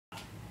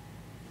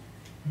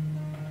The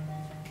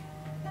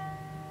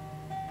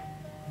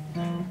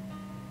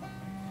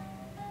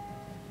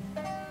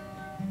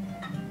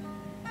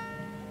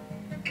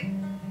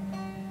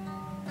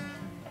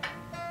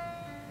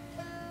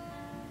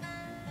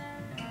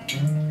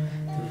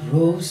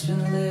rope's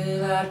been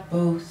lit at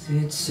both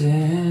its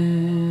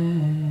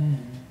ends,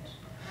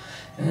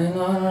 and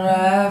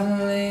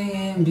unraveling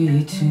in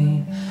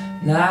between.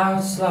 Now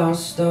it's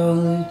lost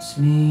all its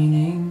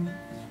meaning.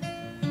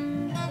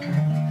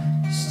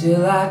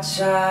 Still I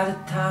try to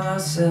tie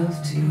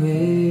myself to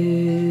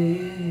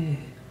it,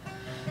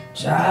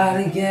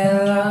 try to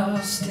get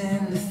lost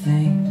in the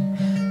thing,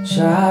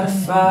 try to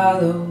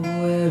follow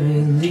where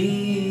it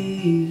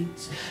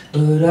leads.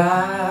 But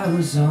I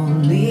was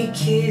only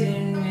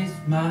kidding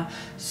with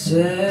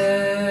myself.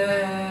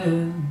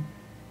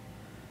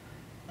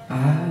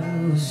 I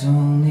was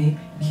only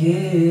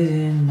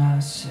kidding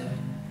myself.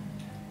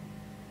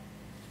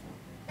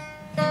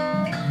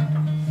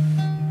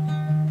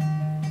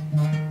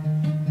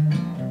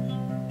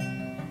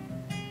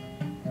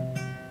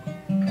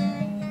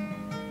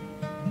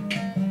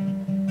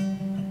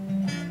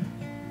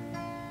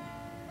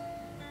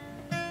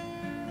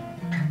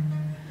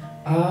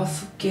 I'll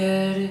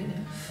forget it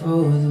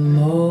for the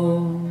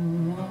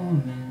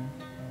moment,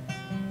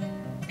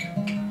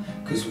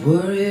 'cause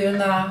worry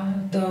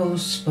not,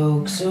 those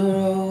spokes are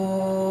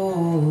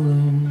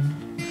rolling.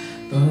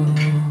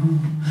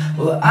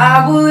 Well,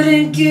 I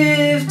wouldn't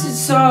give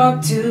to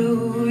talk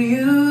to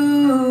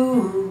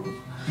you,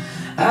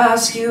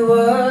 ask you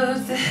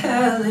what the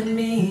hell it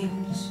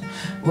means,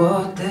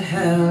 what the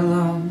hell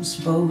I'm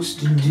supposed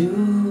to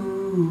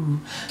do.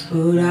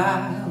 But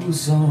I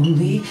was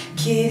only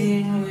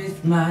kidding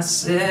with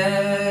myself.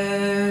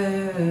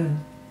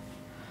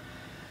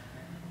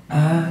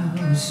 I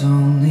was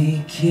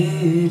only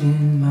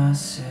kidding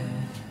myself.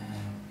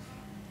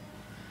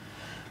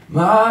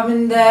 Mom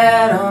and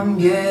Dad, I'm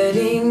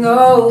getting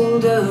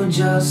older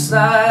just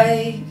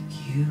like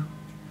you.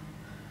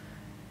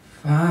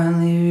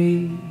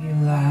 Finally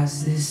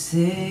realize this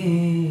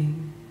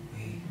thing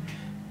we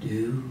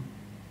do.